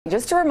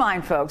Just to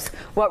remind folks,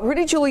 what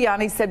Rudy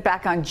Giuliani said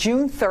back on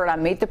June 3rd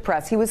on Meet the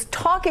Press, he was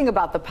talking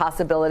about the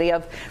possibility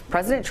of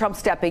President Trump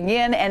stepping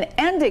in and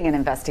ending an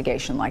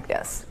investigation like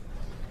this.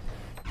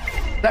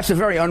 That's a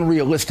very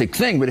unrealistic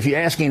thing, but if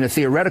you're asking in a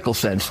theoretical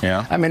sense,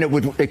 I mean,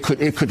 it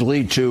could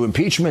lead to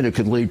impeachment. It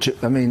could lead to,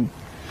 I mean,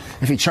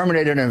 if he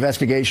terminated an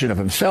investigation of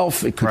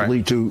himself, it could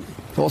lead to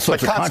all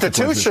sorts of consequences.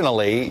 But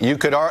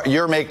constitutionally,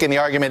 you're making the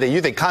argument that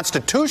you think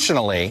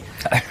constitutionally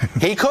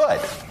he could,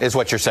 is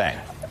what you're saying.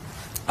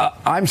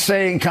 I'm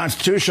saying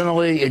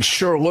constitutionally, it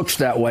sure looks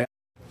that way.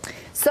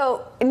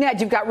 So,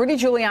 Ned, you've got Rudy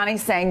Giuliani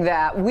saying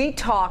that we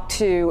talked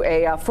to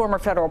a former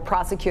federal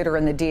prosecutor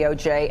in the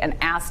DOJ and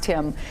asked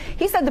him.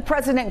 He said the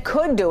president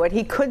could do it.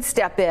 He could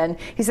step in.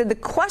 He said the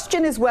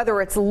question is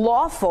whether it's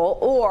lawful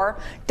or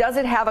does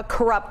it have a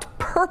corrupt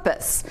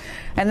purpose?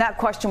 And that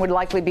question would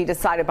likely be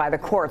decided by the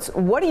courts.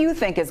 What do you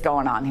think is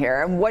going on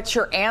here? And what's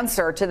your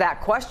answer to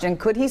that question?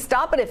 Could he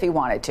stop it if he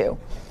wanted to?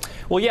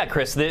 Well, yeah,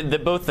 Chris,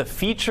 both the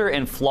feature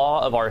and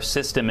flaw of our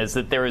system is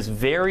that there is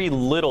very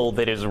little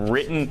that is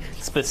written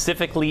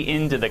specifically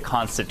into the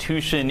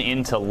Constitution,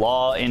 into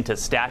law, into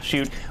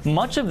statute.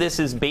 Much of this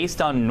is based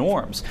on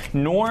norms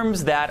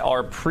that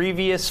our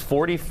previous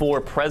 44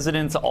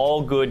 presidents,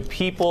 all good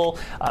people,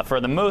 for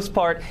the most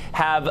part,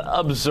 have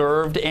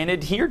observed and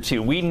adhered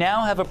to. We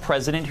now have a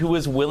president who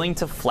is willing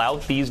to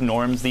flout these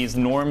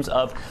norms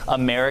of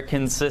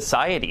American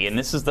society. And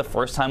this is the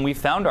first time we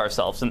found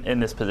ourselves in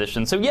this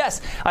position. So,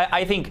 yes,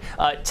 I think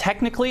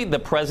technically the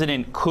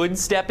president could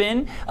step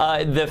in.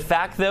 The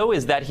fact, though,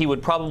 is that he would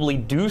probably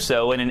do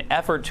so in an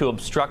effort to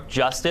obstruct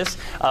justice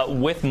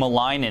with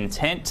malign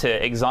intent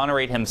to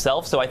exonerate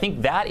himself. So I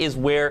think that is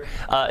where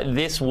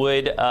this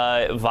would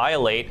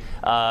violate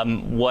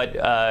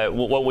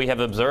what we have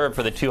observed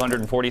for the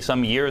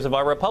 240-some years of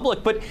our republic.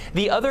 But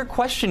the other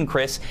question,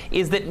 Chris,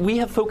 is that we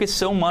have focused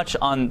so much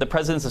on the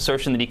president's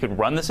assertion that he could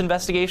run this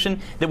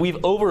investigation that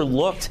we've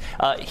overlooked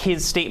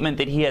his statement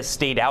that he has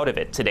stayed out of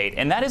it to date.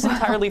 And that is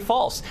entirely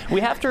false.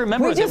 We have to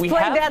remember that we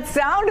just played that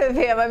sound of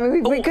him. I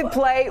mean, we could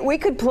play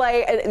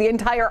the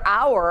entire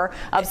hour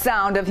of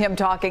sound of him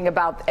talking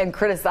about and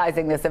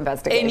criticizing this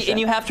investigation. And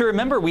you have to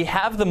remember, we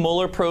have the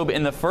Mueller probe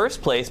in the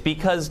first place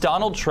because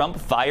Donald Trump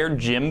fired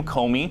Jim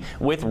Comey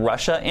with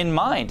Russia in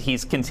mind.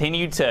 He's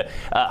continued to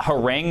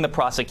harangue the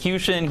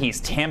prosecution. He's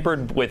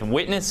tampered with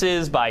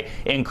witnesses by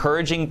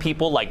encouraging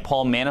people like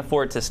Paul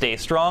Manafort to stay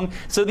strong.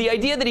 So the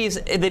idea that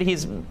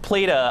he's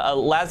played a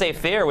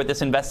laissez-faire with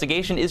this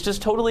investigation is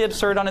just totally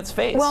absurd on its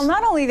face. Well,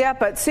 not only that,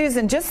 but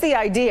Susan, just the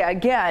idea,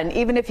 again,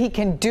 even if he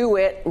can do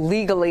it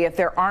legally, if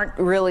there aren't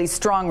really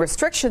strong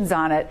restrictions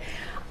on it,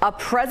 a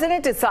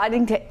president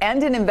deciding to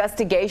end an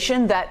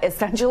investigation that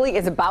essentially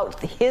is about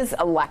his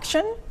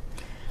election?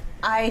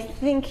 I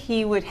think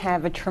he would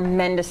have a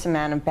tremendous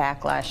amount of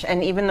backlash.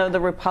 And even though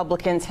the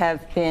Republicans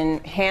have been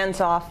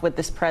hands off with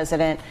this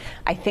president,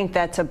 I think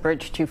that's a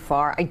bridge too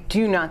far. I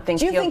do not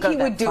think he'll go that far. Do you think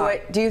he would do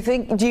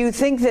it? Do you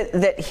think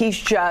that he's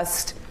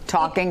just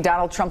talking?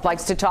 Donald Trump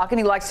likes to talk, and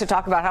he likes to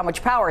talk about how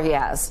much power he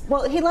has.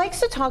 Well, he likes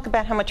to talk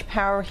about how much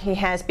power he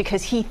has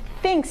because he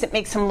thinks it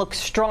makes him look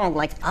strong,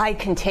 like I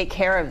can take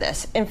care of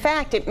this. In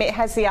fact, it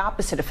has the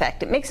opposite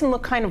effect. It makes him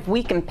look kind of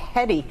weak and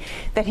petty,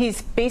 that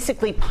he's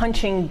basically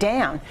punching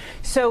down.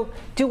 So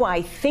do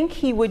I think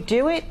he would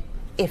do it?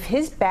 If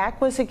his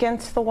back was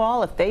against the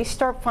wall, if they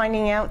start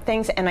finding out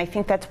things, and I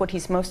think that's what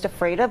he's most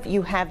afraid of,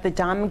 you have the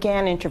Don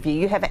McGahn interview,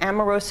 you have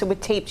Omarosa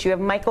with tapes, you have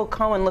Michael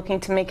Cohen looking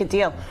to make a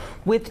deal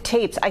with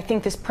tapes. I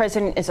think this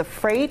president is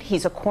afraid,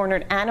 he's a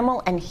cornered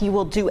animal, and he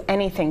will do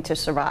anything to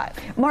survive.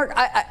 Mark,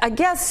 I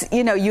guess,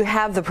 you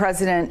have the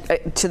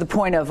president to the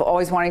point of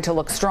always wanting to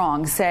look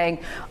strong, saying,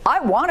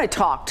 I want to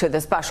talk to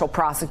the special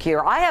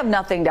prosecutor. I have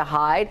nothing to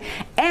hide.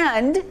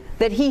 And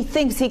that he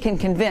thinks he can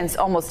convince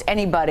almost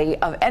anybody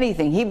of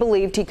anything. He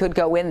believed he could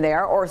go in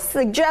there, or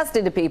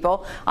suggested to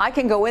people, I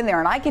can go in there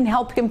and I can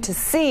help him to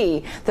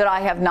see that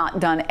I have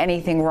not done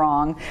anything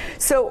wrong.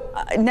 So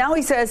now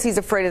he says he's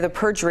afraid of the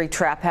perjury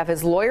trap. Have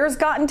his lawyers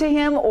gotten to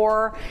him,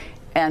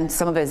 and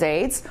some of his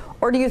aides?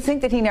 Or do you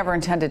think that he never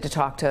intended to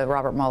talk to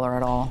Robert Mueller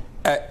at all?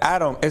 I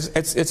don't.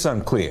 It's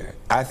unclear.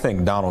 I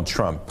think Donald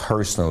Trump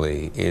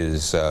personally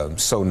is so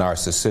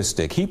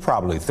narcissistic. He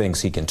probably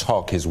thinks he can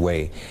talk his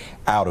way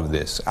out of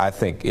this. I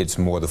think it's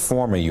more the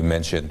former you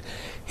mentioned.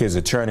 His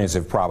attorneys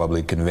have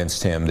probably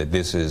convinced him that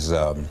this is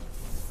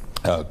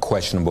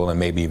questionable and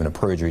maybe even a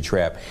perjury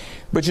trap.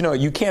 But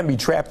you can't be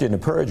trapped into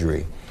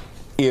perjury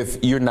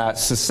if you're not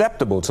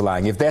susceptible to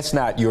lying, if that's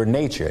not your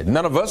nature.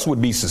 None of us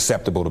would be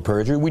susceptible to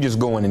perjury. We just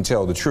go in and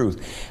tell the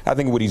truth. I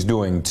think what he's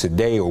doing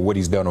today, or what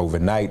he's done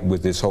overnight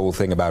with this whole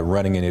thing about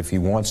running it if he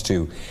wants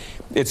to,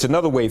 it's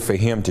another way for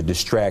him to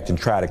distract and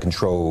try to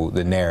control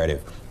the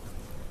narrative.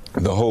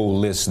 The whole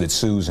list that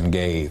Susan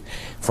gave,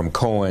 from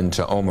Cohen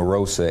to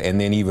Omarosa,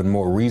 and then even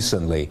more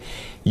recently,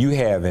 you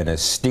have an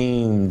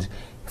esteemed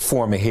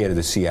former head of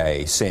the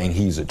CIA, saying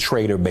he's a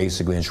traitor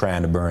basically and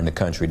trying to burn the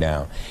country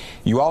down.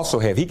 You also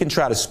have, he can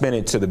try to spin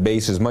it to the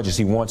base as much as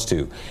he wants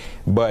to,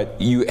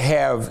 but you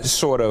have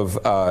sort of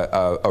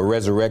a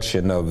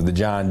resurrection of the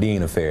John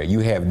Dean affair. You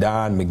have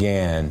Don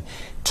McGahn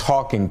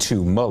talking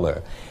to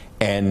Mueller.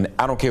 And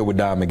I don't care what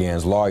Don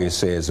McGahn's lawyer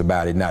says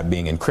about it not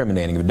being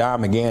incriminating, but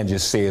Don McGahn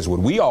just says what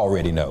we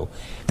already know,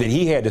 that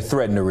he had to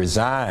threaten to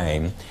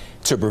resign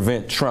to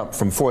prevent Trump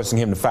from forcing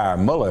him to fire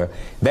Mueller.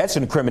 That's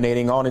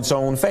incriminating on its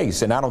own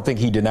face, and I don't think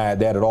he denied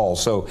that at all.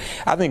 So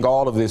I think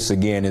all of this,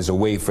 again, is a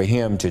way for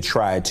him to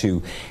try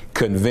to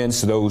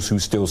convince those who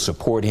still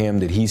support him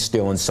that he's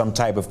still in some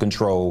type of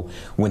control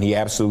when he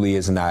absolutely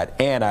is not.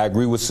 And I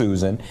agree with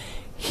Susan.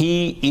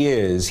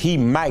 He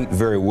might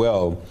very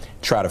well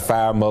try to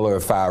fire Mueller or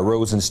fire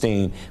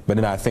Rosenstein, but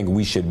then I think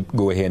we should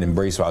go ahead and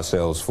brace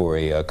ourselves for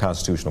a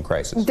constitutional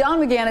crisis. Don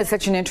McGahn is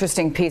such an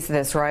interesting piece of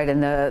this, right? In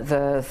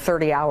the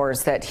 30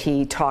 hours that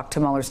he talked to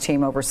Mueller's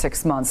team over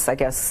 6 months, I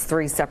guess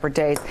 3 separate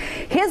days.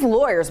 His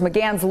lawyers,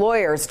 McGahn's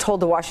lawyers, told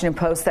the Washington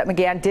Post that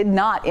McGahn did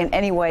not in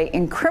any way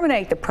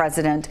incriminate the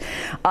president.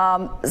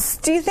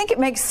 Do you think it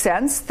makes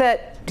sense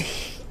that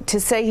to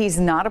say he's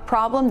not a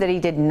problem, that he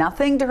did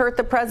nothing to hurt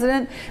the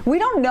president? We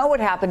don't know what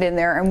happened in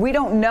there, and we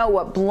don't know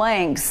what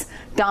blanks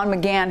Don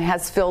McGahn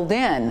has filled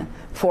in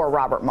for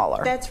Robert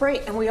Mueller. That's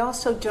right, and we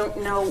also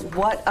don't know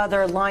what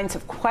other lines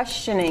of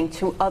questioning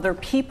to other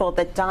people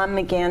that Don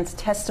McGahn's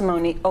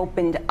testimony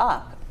opened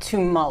up to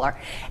Mueller.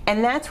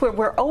 And that's where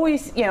we're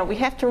always, you know, we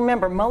have to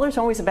remember Mueller's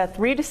always about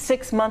 3 to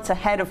 6 months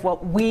ahead of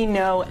what we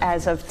know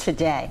as of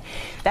today.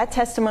 That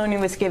testimony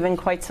was given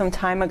quite some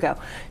time ago.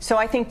 So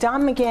I think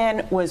Don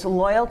McGahn was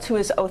loyal to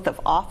his oath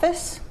of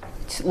office,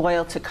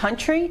 loyal to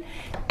country,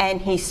 and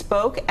he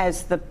spoke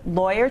as the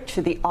lawyer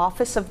to the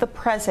office of the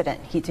president.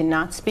 He did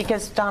not speak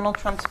as Donald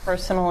Trump's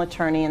personal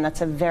attorney, and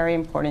that's a very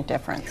important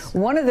difference.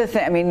 One of the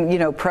things, I mean, you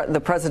know, the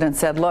president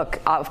said,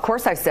 look, of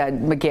course I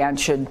said McGahn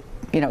should,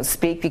 you know,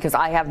 speak because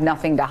I have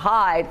nothing to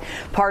hide.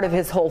 Part of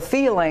his whole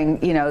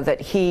feeling, you know,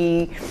 that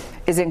he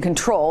is in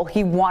control.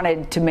 He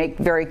wanted to make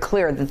very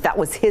clear that that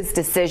was his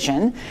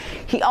decision.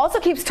 He also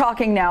keeps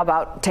talking now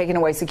about taking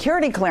away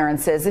security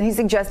clearances, and he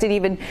suggested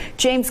even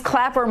James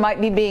Clapper might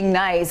be being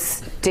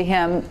nice to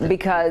him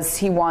because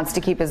he wants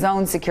to keep his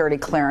own security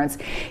clearance.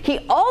 He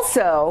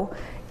also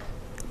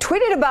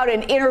tweeted about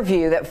an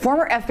interview that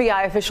former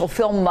FBI official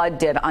Phil Mudd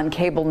did on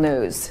cable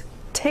news.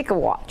 Take a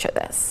watch of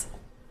this.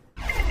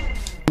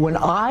 When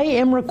I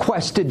am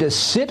requested to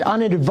sit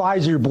on an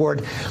advisory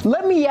board,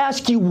 let me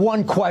ask you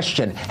one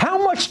question.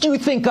 How much do you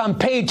think I'm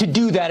paid to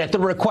do that at the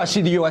request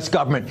of the U.S.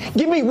 government?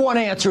 Give me one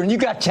answer, and you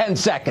got 10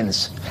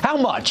 seconds. How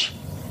much?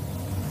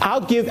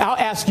 I'll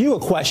ask you a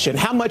question.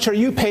 How much are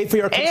you paid for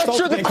your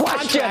consulting and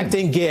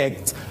contracting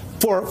gig?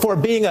 For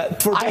being a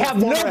I have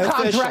no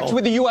contracts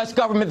with the U.S.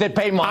 government that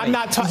pay money. I'm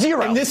not talking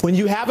zero. When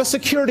you have a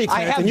security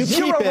clearance and you keep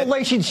it, I have zero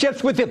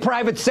relationships with the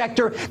private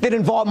sector that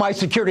involve my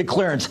security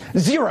clearance.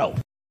 Zero.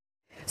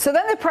 So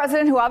then the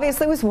president, who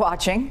obviously was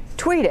watching,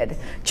 tweeted,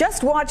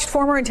 just watched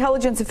former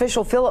intelligence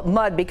official Philip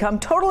Mudd become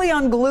totally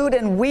unglued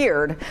and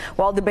weird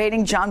while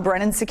debating John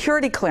Brennan's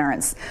security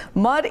clearance.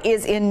 Mudd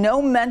is in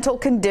no mental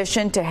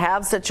condition to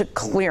have such a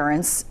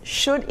clearance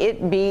should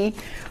it be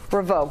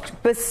revoked.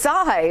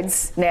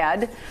 Besides,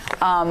 Ned,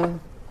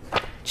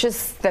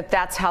 just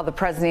that's how the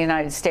president of the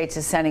United States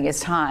is spending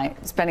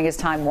his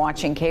time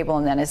watching cable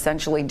and then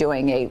essentially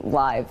doing a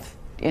live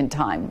in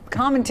time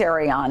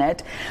commentary on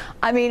it.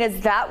 I mean,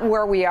 is that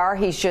where we are?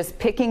 He's just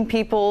picking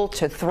people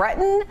to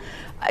threaten?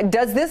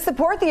 Does this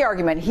support the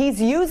argument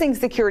he's using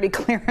security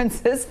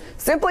clearances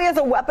simply as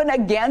a weapon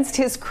against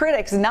his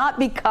critics, not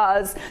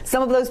because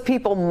some of those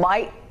people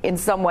might in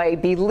some way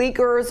be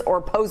leakers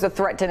or pose a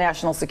threat to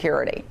national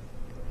security?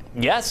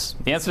 Yes.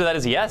 The answer to that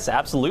is yes,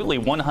 absolutely,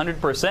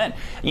 100%.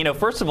 You know,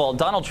 first of all,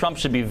 Donald Trump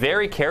should be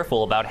very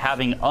careful about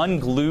having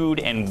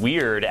unglued and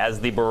weird as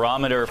the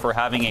barometer for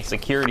having a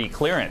security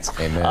clearance.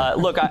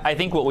 Look, I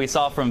think what we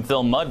saw from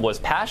Phil Mudd was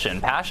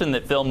passion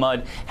that Phil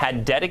Mudd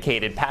had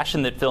dedicated,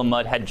 passion that Phil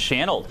Mudd had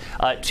channeled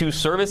to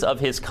service of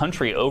his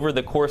country over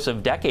the course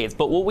of decades.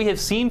 But what we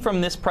have seen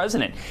from this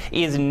president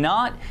is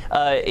not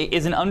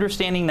is an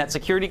understanding that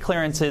security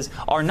clearances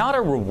are not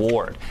a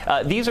reward.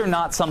 These are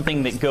not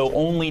something that go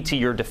only to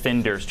your defenders,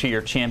 to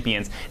your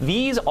champions.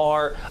 These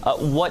are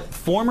what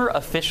former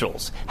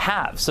officials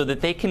have so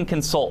that they can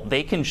consult,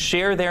 they can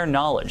share their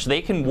knowledge,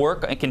 they can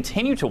work and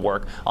continue to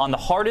work on the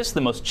hardest,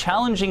 the most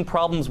challenging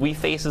problems we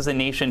face as a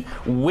nation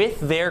with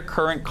their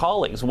current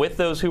colleagues, with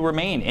those who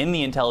remain in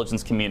the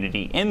intelligence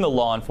community, in the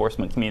law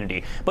enforcement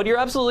community. But you're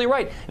absolutely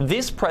right.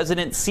 This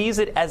president sees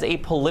it as a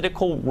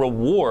political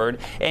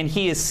reward, and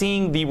he is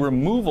seeing the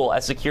removal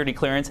as security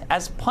clearance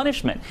as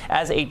punishment,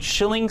 as a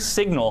chilling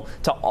signal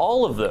to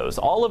all of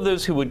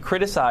those who would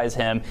criticize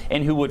him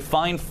and who would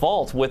find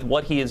fault with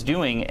what he is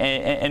doing.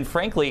 And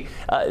frankly,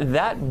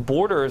 that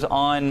borders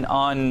on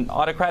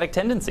autocratic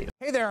tendencies.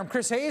 Hey there, I'm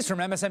Chris Hayes from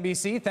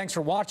MSNBC. Thanks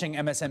for watching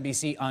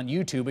MSNBC on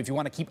YouTube. If you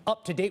want to keep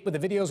up to date with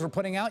the videos we're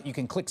putting out, you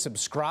can click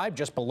subscribe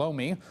just below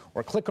me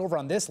or click over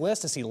on this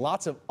list to see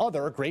lots of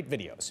other great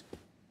videos.